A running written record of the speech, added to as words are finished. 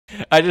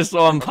I just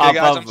saw him pop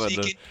guys, up. I'm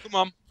seeking. Come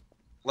on,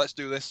 let's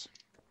do this.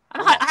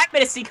 I haven't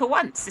been a seeker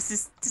once. This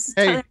is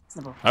totally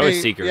reasonable. I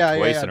was seeker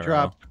twice in a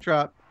row.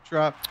 Drop.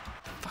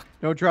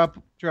 No, drop.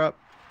 That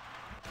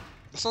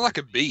sounds like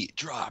a beat.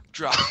 Drop.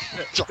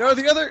 No,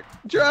 the other.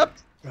 Drop.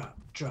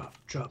 Drop.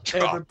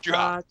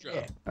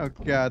 Oh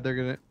God, they're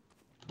gonna.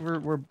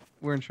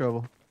 We're in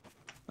trouble.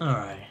 All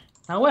right.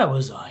 Now where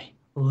was I?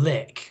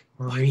 Lick.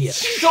 Ria.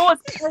 Doors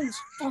closed,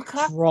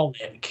 fucker.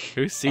 Frolic.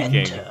 Who's seeking?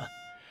 Enter.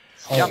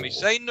 Yummy,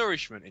 say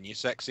nourishment in your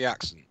sexy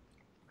accent.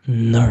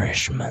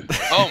 Nourishment.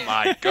 Oh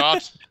my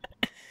God.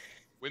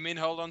 Women,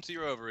 hold on to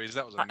your ovaries.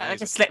 That was amazing. I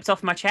just slipped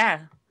off my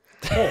chair.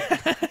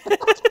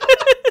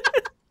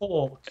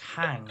 Pork.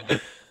 Hang.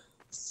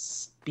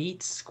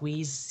 Beat,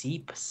 squeeze,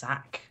 seep,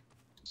 sack.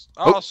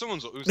 Oh,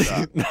 someone's. Who's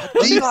that?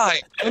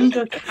 Dlive.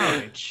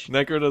 Undercarriage.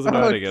 Necro doesn't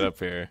know how to get up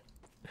here.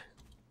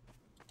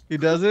 He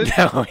doesn't?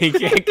 No, he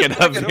can't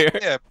get up Get here.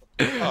 up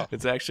here. Oh,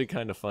 It's actually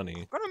kind of funny.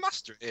 I'm gonna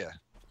master it here.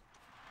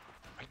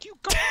 You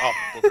got. Oh,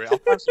 bugger it. I'll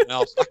find something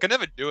else. I can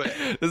never do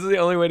it. This is the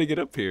only way to get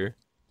up here.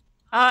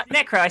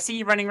 Necro, I see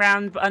you running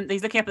around, but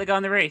he's looking up at the guy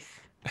on the roof.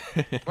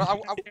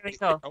 Well, Really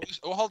cool.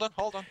 oh, hold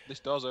on. This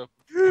door's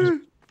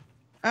open.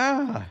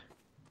 Ah.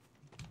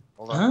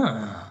 Hold on.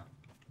 Ah.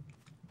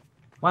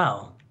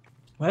 Wow.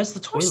 Where's the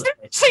Oh, toilet?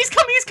 shit, he's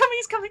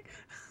coming.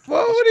 Whoa,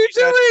 what are you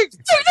doing?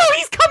 No,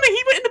 he's coming.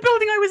 He went in the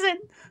building I was in.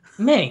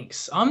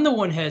 Minx, I'm the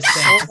one here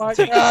saying Oh my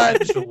to take God.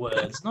 special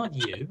words, not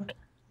you.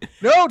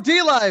 No,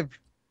 Dlive.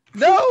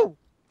 No,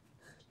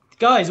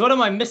 Guys, what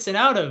am I missing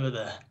out over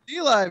there?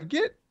 Dlive,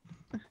 get.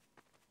 I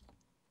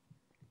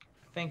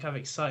think I've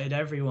excited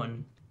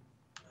everyone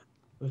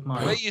with my.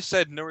 The way you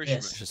said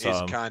nourishment Yes. is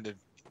Just, kind of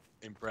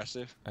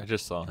impressive. I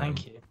just saw him.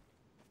 Thank you.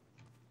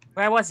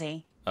 Where was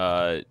he?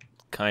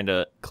 Kind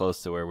of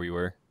close to where we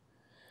were.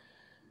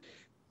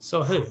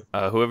 So who?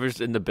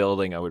 Whoever's in the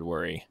building, I would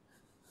worry.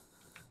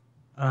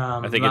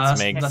 I think it's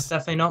Minx. That's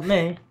definitely not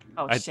me.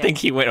 Oh, I shit. think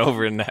he went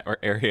over in that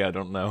area. I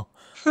don't know.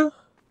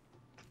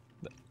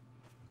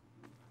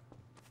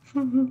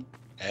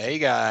 Hey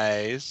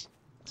guys.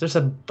 There's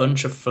a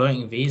bunch of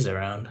floating V's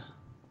around.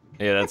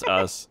 Yeah, that's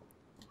us.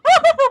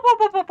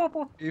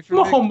 If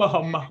Mo, you're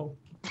mo, mo.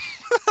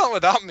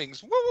 What that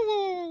means?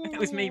 Woo! It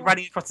was me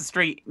running across the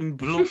street and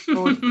blew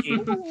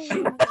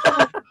you.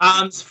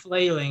 Arms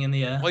flailing in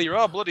the air. Well, you're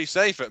all bloody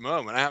safe at the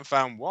moment. I haven't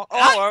found what.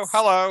 Oh,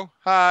 hello.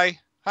 Hi,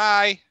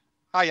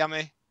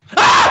 Yummy.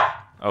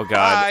 Oh God.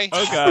 Hi.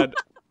 Oh God.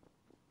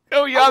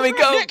 Go Yummy,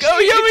 go! Nick, Go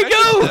you Yummy,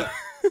 go! register.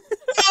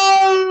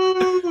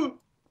 Oh!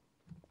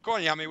 Go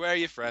on, Yummy. Where are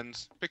your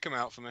friends? Pick them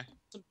out for me.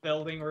 Some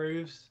building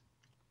roofs.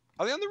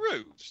 Are they on the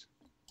roofs?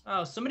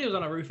 Oh, somebody was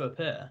on a roof up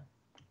here.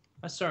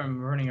 I saw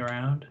him running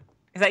around.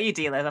 Is that you,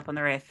 Dlive, up on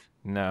the roof?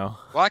 No.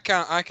 Well, I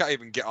can't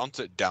even get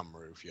onto the damn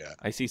roof yet.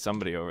 I see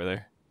somebody over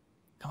there.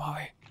 Come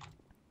over.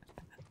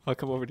 I'll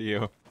come over to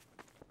you.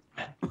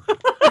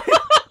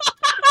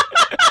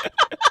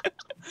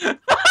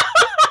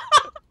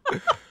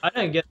 I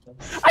don't get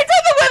this. I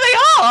don't know where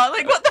they are!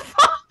 Like, what the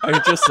fuck? I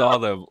just saw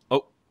them.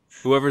 Oh,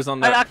 whoever's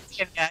on I that. can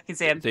see him, yeah, I can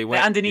see him. They They're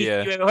went- underneath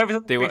yeah. you. Whoever's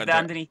on the They roof, went- they're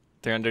underneath.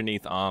 They're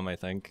underneath I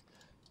think.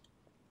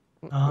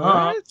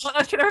 Uh-huh. Oh,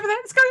 let's get over there.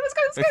 Let's go.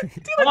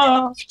 Dlive,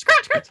 Oh.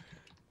 Scratch.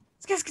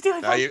 Let's go,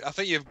 Dlive. Now, I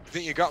think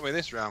you got me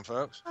this round,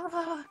 folks.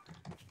 Oh,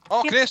 Oh,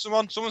 I can hear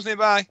someone. Someone's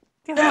nearby.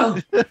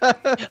 Dlive.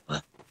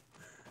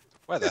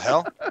 Where the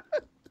hell?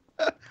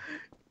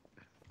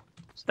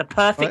 The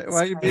perfect.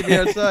 why you meet me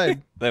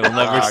outside? They will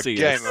never see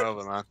game us.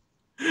 over,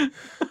 man.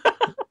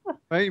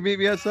 Why you meet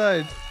me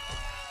outside?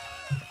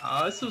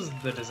 Oh, this was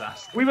the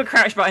disaster. We were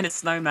crouched behind a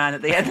snowman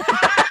at the end.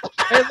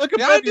 Hey, look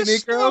above you,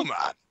 Necro.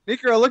 Man.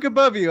 Necro, look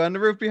above you on the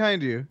roof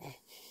behind you.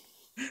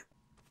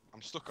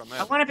 I'm stuck on I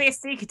there. want to be a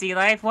seeker,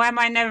 Dlive. Why am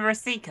I never a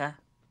seeker?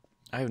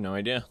 I have no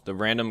idea. The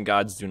random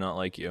gods do not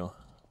like you.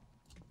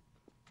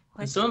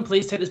 Can someone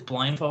please take this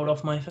blindfold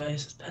off my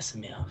face? It's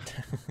pissing me off.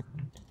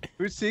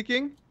 Who's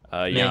seeking?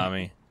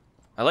 Yami.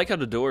 I like how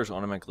the doors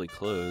automatically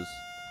close.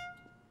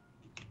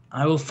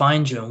 I will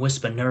find you and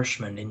whisper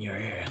nourishment in your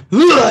ear.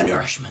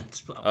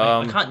 Nourishment!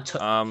 I can't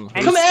Come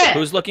here!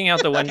 Who's looking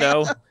out the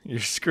window?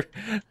 You're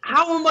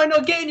How am I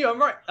not getting you? I'm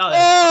right.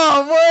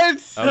 Oh,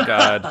 what? Oh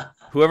God.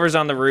 Whoever's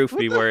on the roof,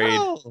 be What the worried.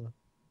 hell?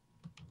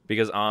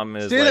 Because is Stay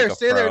like there, a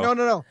stay there. pro.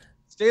 No.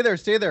 Stay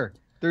there.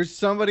 There's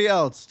somebody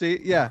else.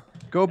 Yeah.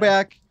 Go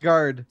back,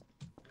 guard.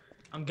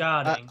 I'm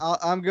guarding.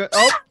 I'm good.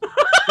 Oh.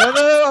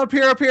 No. Up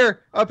here.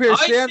 I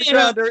Stay on the see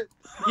ground. him. They're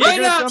Yeah,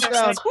 gonna jump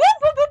down. Whoop,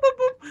 whoop, whoop, whoop,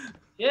 whoop.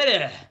 Get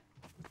it.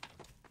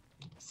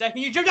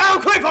 Second you jump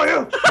down, quick for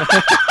you!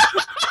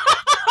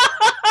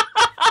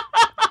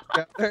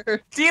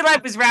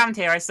 Dlive was round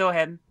here. I saw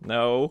him.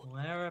 No.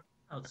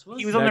 Whereabouts was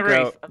He was on the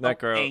roof. above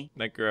Necro. me.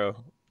 Necro.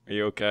 Are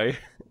you okay?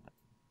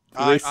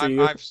 Do they see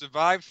you? I've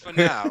survived for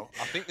now.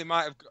 I think they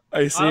might have got...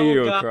 I see Oh,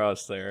 you God.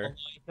 across there.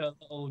 like a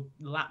little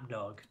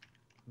lapdog.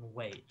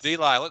 Wait.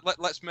 Dlive,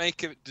 let's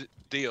make a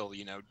deal,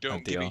 you know.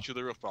 Don't give deal. each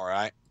other up,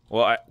 alright?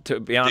 Well, to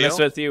be honest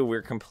Deal? with you,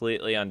 we're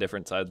completely on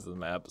different sides of the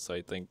map, so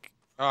I think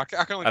Oh, I can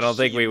only I don't just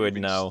think see we you would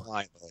moving know.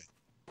 slightly.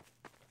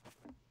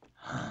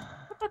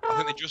 I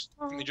think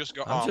they just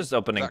got I'm on. just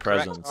opening Is that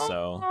correct? presents,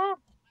 so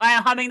I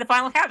am humming the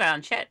final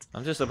countdown. Shit.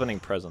 I'm just opening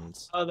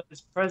presents. Oh,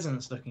 there's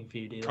presents looking for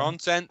you, Dlive.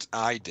 Content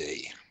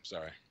ID.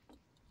 Sorry.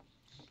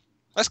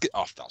 Let's get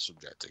off that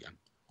subject again.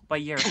 By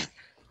year.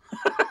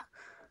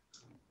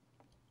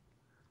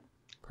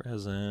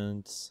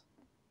 Presents.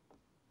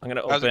 I'm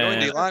gonna How's it going,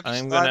 open. Dlive?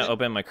 I'm Slide gonna in?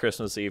 open my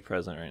Christmas Eve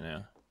present right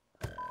now.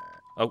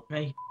 Oh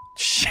Me.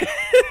 shit!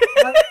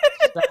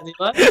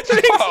 Whoa,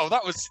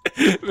 that was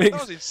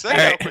insane.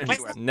 How quick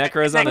you went.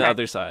 Necro's on the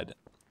other side.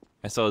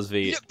 I saw his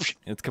V.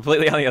 It's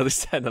completely on the other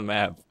side of the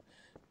map.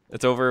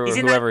 It's over He's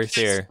in whoever's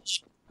that- here.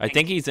 I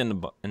think he's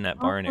in that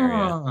barn area.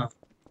 Ah.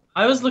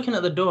 I was looking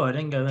at the door. I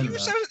didn't go in You there.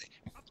 so,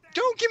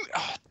 don't give me.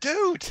 Oh,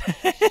 dude.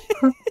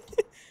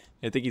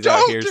 I think he's Don't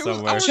out here do-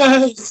 somewhere.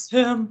 Chase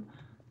him.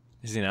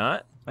 Is he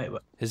not? Wait,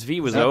 what? His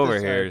V was Not over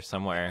this here side.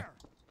 somewhere.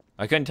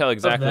 I couldn't tell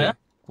exactly there?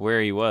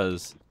 where he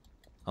was,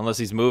 unless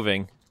he's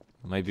moving.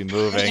 He might be You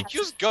moving.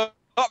 just got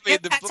me in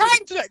the That's bloody right.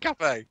 internet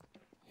cafe.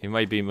 He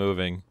might be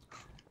moving.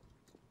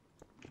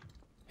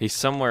 He's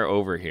somewhere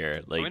over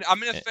here. Like I mean,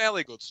 I'm in a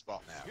fairly good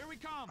spot now. Here we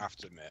come. I have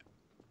to admit.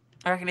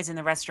 I reckon it's in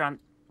the restaurant.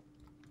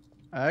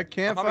 I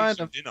can't I'm having find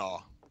some him. dinner.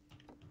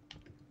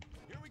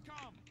 Here we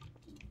come.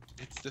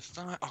 It's the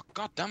fire. Oh,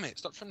 god damn it.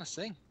 Stop trying to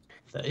sing.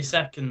 30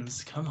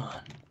 seconds. Come on.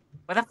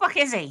 Where the fuck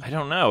is he? I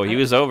don't know. He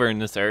was over in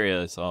this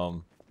area. I saw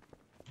him.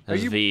 Are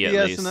His you V at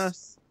BSing least.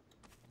 us?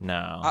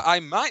 No, I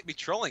might be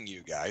trolling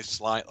you guys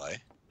slightly.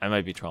 I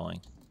might be trolling.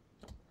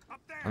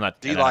 I'm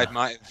not. Dlive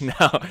might. No,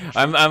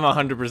 I'm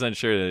 100%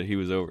 sure that he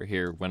was over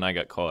here when I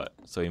got caught.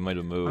 So he might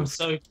have I'm moved.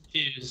 so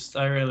confused.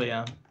 I really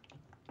am.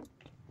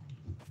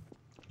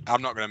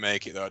 I'm not going to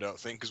make it though, I don't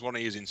think, because one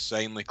of you is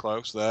insanely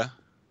close there.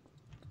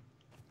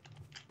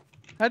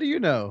 How do you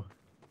know?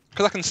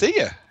 Because I can see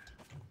you.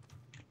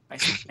 I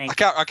see me.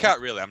 I can't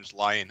really. I'm just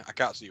lying. I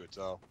can't see you at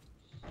all.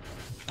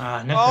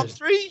 Ah, Oh, no.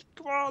 3.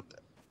 Come on.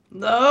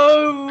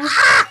 No.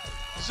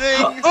 Zing.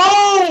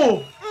 Oh!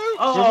 Woot,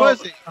 Oh! Where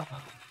was he?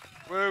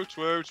 woot,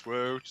 woot,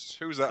 woot.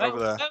 Who's that Where over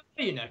there? where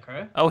are you,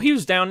 Necro? Oh, he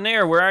was down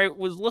there where I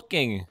was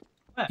looking.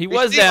 Where? He It's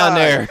was down Dlive.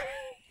 there.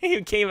 He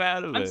came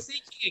out of I'm it.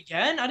 seeking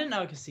again? I didn't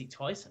know I could seek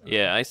twice. In a row.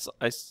 Yeah,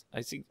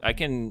 I see. I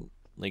can,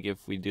 like,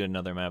 if we do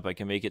another map, I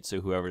can make it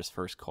so whoever's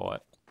first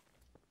caught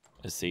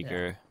is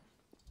Seeker.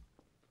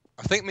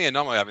 I think me and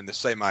Nom are having the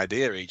same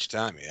idea each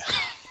time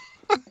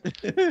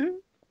here.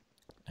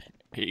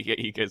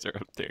 You guys are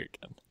up there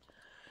again.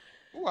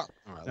 What?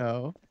 All right.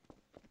 No.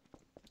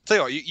 Tell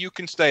you what, you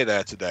can stay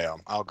there today.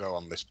 I'll go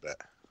on this bit.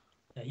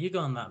 Yeah, you go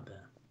on that bit.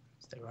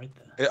 Stay right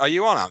there. Are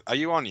you on? Are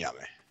you on,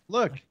 Yami?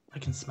 Look. I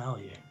can smell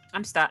you.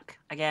 I'm stuck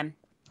again.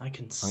 I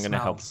can smell. I'm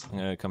gonna help. I'm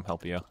gonna come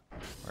help you.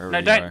 Wherever No,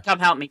 you don't are. come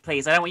help me,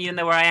 please. I don't want you to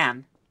know where I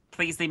am.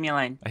 Please leave me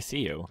alone. I see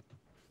you.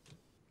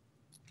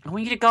 I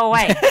want you to go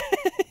away.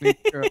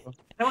 NECRO. I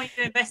don't want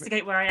you to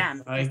investigate where I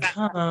am. I because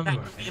come that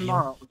would be where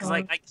immoral. you Because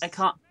I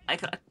can't.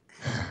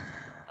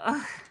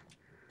 Ugh.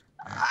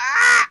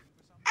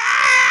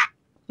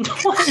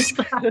 What is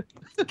that?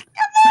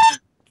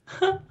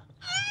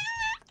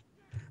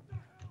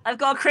 I've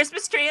got a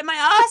Christmas tree in my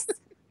ass.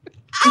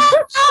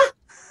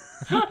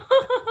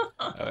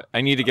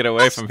 I need to get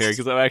away from here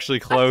because I'm actually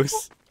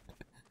close.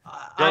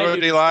 Go,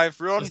 Dlive,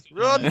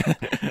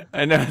 run!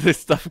 I know there's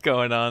stuff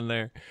going on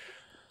there.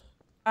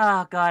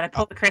 Oh god, I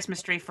pulled the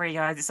Christmas tree for you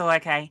guys. It's all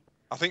okay.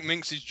 I think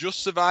Minx is just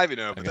surviving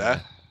over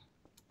there.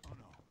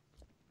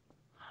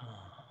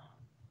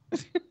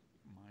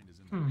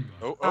 Hmm.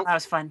 Oh, Oh, oh. that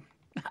was fun.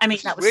 I mean, This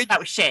is that weird.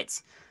 was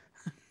shit.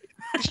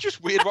 It's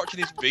just weird watching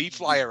his bee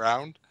fly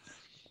around.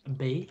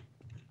 Bee?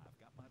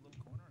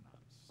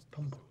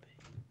 Bumblebee.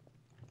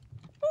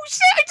 Oh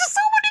shit! I just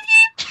saw one of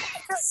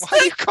you. Why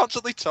are you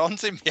constantly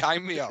taunting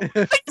behind me? I just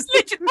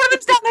literally, one of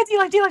them's down there.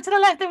 Dlive to the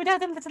left. They were down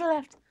there to the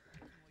left.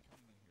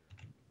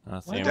 I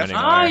don't see Where him the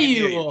anymore. are Yeah,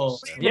 you you all?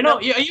 just- You're not.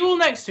 Are you all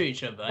next to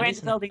each other? We're in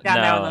the building down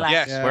there on the No. left.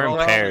 Yes, Yeah, We're in all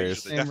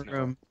pairs. together, Same definitely.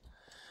 room.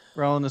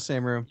 We're all in the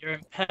same room. You're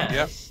in pairs.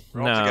 Yep.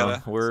 We're all No,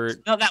 together. we're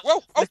that.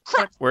 Whoa! Oh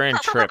crap! we're in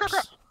Crap, crap, crap,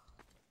 crap. trips.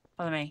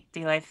 Follow me,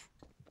 Dlive.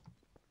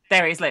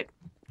 There he is. Look.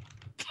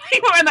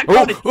 You were in that Oh,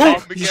 crowded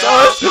oh, bed. you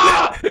saw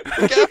us?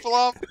 Be careful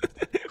of.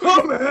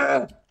 Come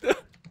here!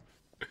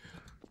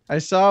 I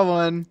saw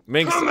one.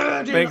 Minx, Come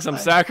here, Minx, I'm Dlive.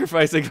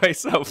 sacrificing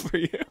myself for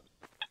you.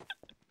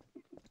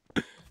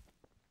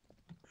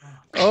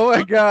 Oh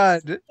my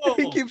god. Oh.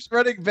 He keeps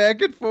running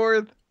back and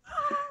forth.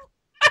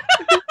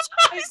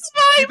 It's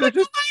fine. Go away.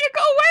 Go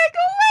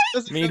away.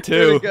 Doesn't Me know where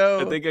too. to go.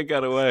 I think I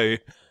got away.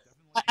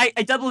 I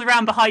doubled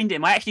around behind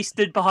him. I actually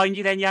stood behind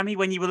you then, Yami,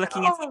 when you were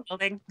looking into the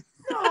building.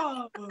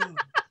 No!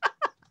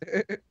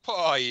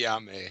 Poor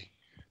Yami.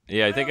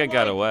 Yeah, I think I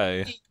got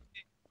away.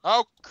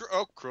 Oh,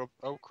 oh crud!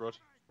 Oh crud!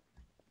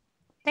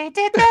 They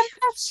did that.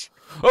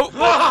 Oh,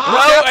 no,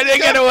 I didn't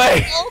get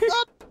away. Oh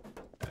god!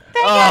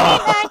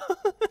 Oh.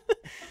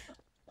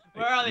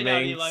 Where are they now,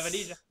 Minx. Dlive? I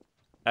need you.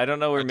 I don't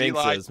know where Oh, Minx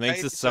Dlive, is. Minx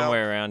save is yourself.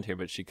 somewhere around here,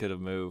 but she could have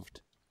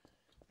moved.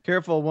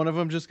 Careful, one of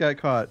them just got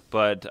caught.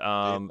 But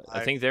I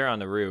Dlive. think they're on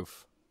the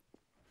roof.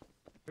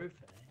 Roof,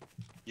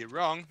 eh? You're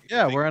wrong.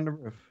 Yeah, we're on the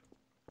roof.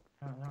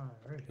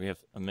 We have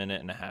a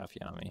minute and a half,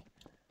 Yami.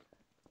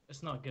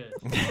 It's not good.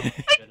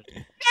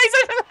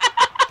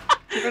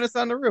 Join us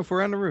on the roof.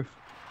 We're on the roof.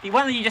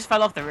 One of you just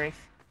fell off the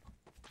roof.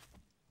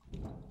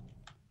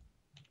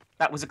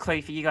 That was a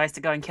clue for you guys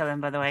to go and kill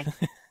him, by the way.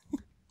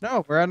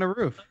 No, we're on the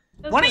roof.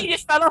 One of you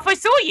just fell off. I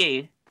saw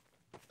you.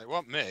 They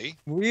want me.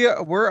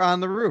 We're on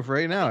the roof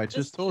right now. I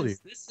just told you.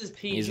 This is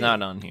PG. He's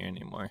not on here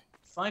anymore.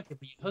 5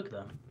 people, you hug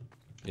them.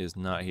 He is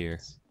not here.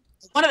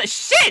 One of the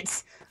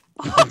shit.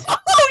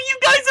 Oh, you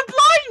guys are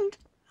blind.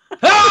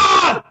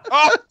 Ah!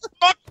 Oh,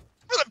 fuck!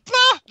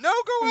 No,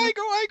 go away,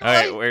 go away, go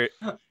All away.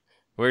 right,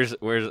 where's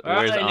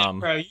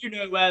Bro, you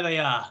know where they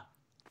are.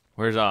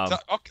 Where's So,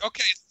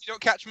 okay, you don't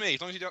catch me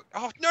as long as you don't.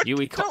 Oh no!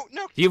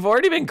 No! You've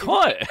already been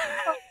caught.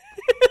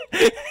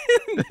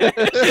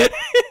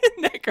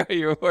 Necro,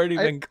 you've already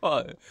been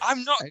caught.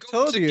 I'm not I going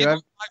told to you, give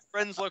I'm- my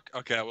friends look.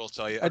 Okay, I will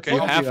tell you. I Okay,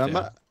 told you have you.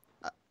 to.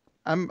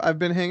 I've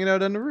been hanging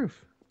out on the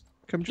roof.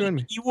 Come join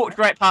me. You walked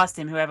right past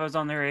him, whoever was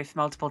on the roof,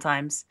 multiple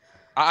times.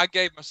 I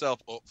gave myself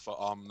up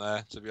for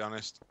there. To be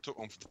honest, took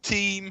one for the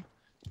team,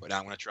 but now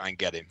I'm gonna try and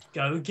get him.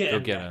 Go get Go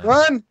him. get him.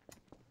 Run!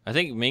 I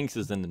think Minx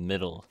is in the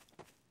middle.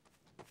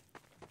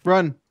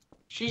 Run!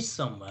 She's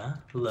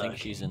somewhere. I Look. think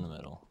she's in the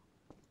middle.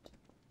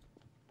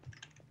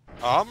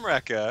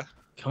 Wrecker.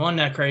 Come on,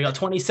 Necro. You got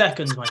 20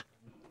 seconds, mate.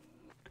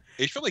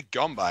 He's probably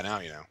gone by now,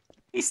 you know.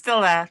 He's still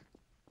there.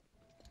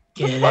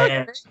 Get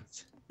him.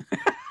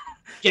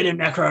 Get him,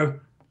 Necro.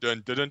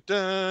 Dun dun dun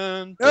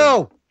dun.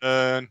 No!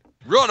 Dun.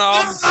 Run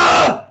on!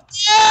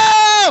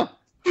 No!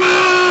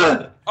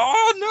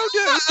 Oh no,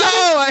 dude!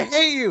 No! I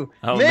hate you!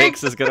 Oh, Minx,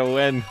 Minx is gonna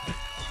win.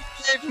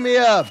 pick me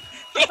up!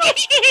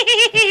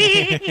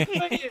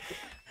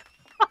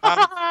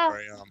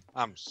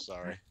 I'm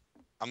sorry.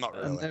 I'm not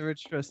I'll really. never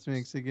trust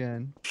Minx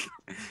again.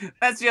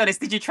 Let's be honest.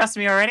 Did you trust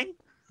me already?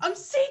 I'm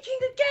seeking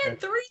again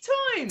 3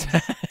 times.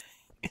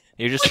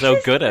 You're just so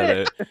good at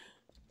it.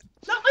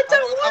 No, I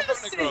don't I'm want not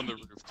to gonna see. go on the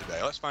roof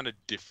today. Let's find a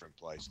different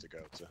place to go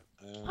to.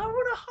 I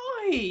want to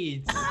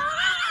hide.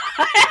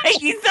 I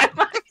hate you so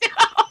much.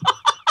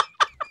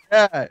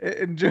 Yeah,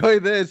 enjoy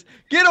this.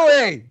 Get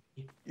away!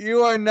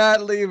 You are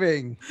not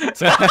leaving. He's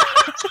pulled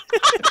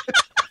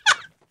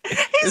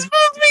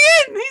me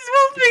in. He's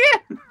pulled me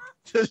in.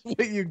 That's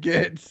what you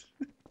get.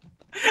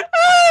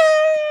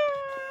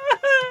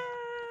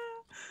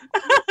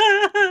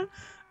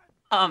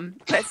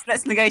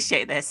 Let's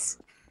negotiate this.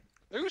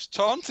 Who's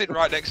taunting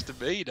right next to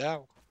me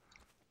now?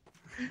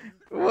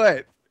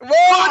 What?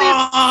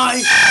 What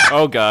is...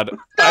 Oh God,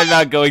 I'm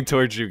not going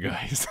towards you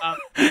guys. Yeah.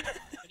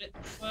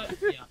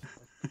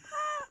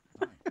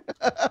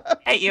 I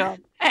hate you.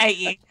 I hate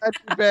you. Got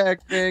your back,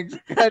 Minx.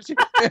 Got your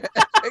back.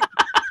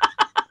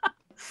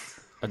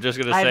 I'm just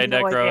gonna I have say,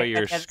 no Necro, idea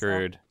you're what that is.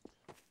 screwed.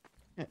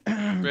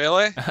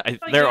 Really?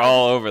 They're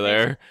all over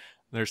there.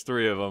 There's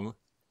 3 of them.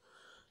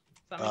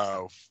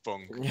 Oh,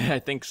 funk. Yeah, I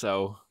think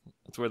so.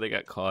 That's where they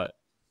got caught.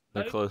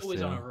 They're close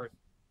Always on a to. roof.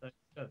 So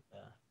go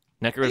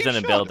there. Necro's Are in you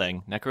a sure?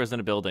 building. Necro's in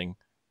a building.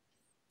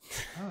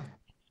 Oh,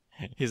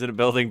 He's in a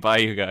building by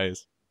you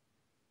guys.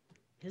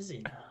 is he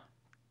now?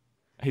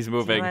 He's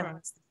moving.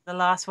 Whoever's the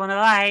last one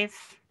alive.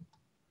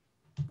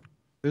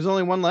 There's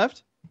only one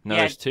left? No,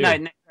 Yeah, there's 2. No,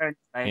 Necro.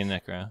 In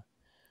Necro.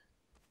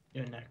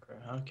 You're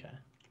Necro. Okay.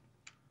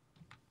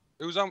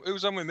 Who's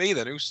on with me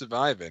then? Who's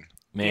surviving?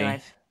 Me. I'm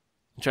Dlive.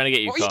 trying to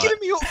get you What are you caught. giving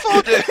me up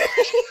for,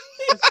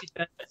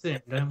 dude?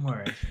 Soon, don't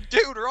worry.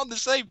 Dude, we're on the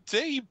same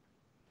team.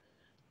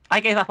 I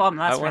gave up on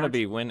I last want to round.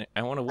 be win.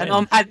 I want to And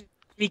win. had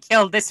me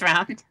killed this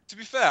round. To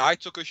be fair, I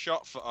took a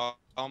shot for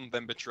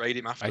then betrayed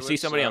him I afterwards. see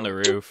somebody so... on the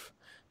roof.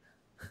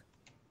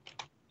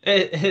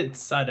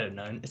 It's I don't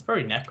know. It's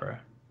probably Necro.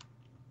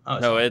 Oh,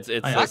 No, fine. it's I a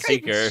I can't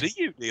even seeker. see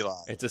you,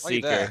 Dlive. It's a Oh,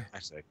 you're there. seeker. I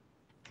see.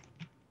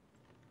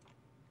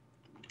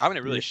 I'm in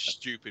a really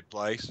stupid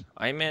place.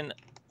 I'm in.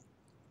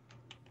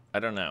 I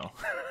don't know.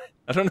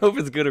 I don't know if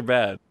it's good or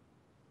bad.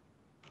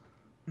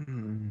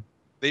 Hmm.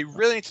 They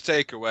really need to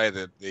take away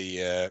the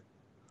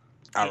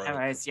arrow.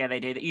 Arrows, yeah, they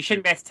do. You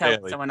shouldn't be able to tell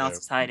Really someone do. else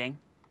is hiding.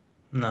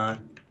 No. All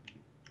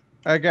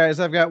right, guys,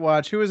 I've got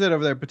watch. Who is it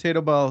over there?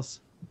 Potato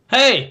balls.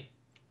 Hey,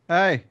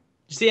 Hi.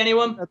 you see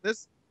anyone?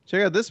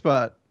 Check out this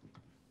spot.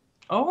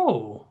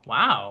 Oh,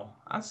 wow.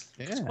 That's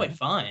Yeah. quite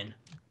fine.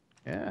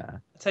 Yeah.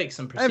 That takes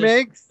some Hi, precision.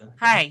 Minx.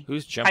 Hi.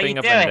 Who's jumping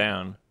up doing? and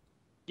down?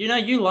 You know,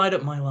 you light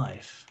up my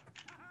life.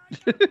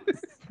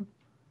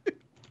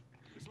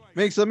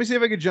 Minx, let me see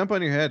if I can jump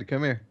on your head.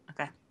 Come here.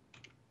 Okay.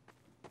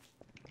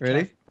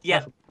 Ready? Yeah.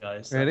 Careful,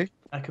 guys. Ready?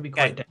 That could be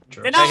quite Okay.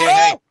 dangerous. No!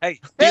 Hey! Hey,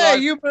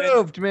 Dlive, you come in.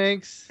 moved,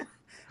 Minx.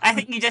 I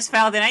think you just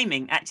failed in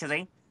aiming,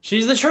 actually.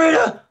 She's the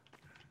traitor!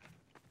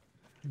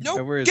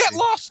 No, where is get he?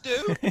 lost,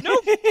 dude! No,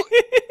 get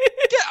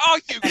are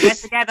you? They're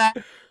together.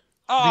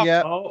 Oh,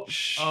 Yeah. Oh,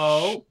 Shh.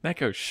 oh.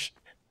 Necro, shh.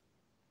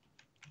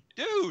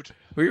 dude!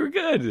 We were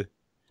good.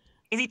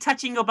 Is he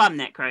touching your bum,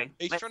 Necro?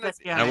 He's trying Let's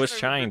to. be I honest. was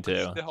trying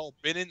to. The whole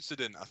bin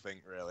incident, I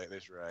think, really, at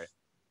this rate.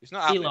 It's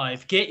not happening.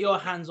 D-Live, get your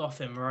hands off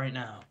him right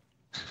now.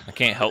 I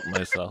can't help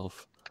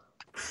myself.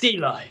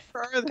 D-Live.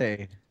 Where are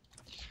they?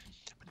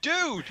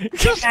 Dude,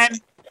 just Um,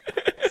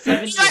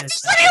 7 He's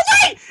years. running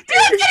away!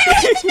 Dude, get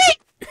away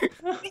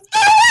from me! He's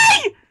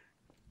away!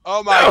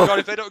 Oh my No. god,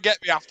 if they don't get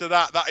me after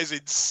that, that is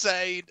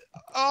insane.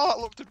 Oh, that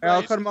looked I'll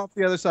amazing. cut him off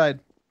the other side.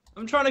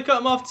 I'm trying to cut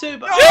him off too,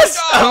 but Yes!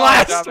 Oh, The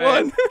last damn it.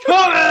 one! come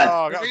on!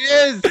 Oh, There God. he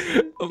is.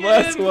 The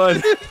last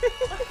one.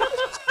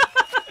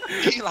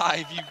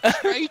 Dlive, you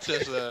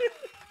traitor, sir.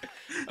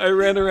 I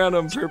ran around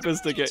on purpose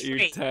to get you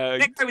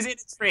tagged. Necro was in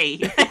a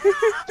tree.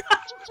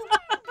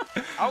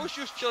 I was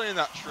just chilling in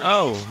that tree.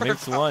 Oh, for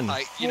makes about, one.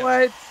 Like, you know,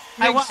 What?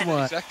 I Makes won.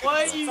 one. 30 seconds.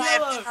 Why are you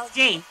yellow?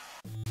 LG.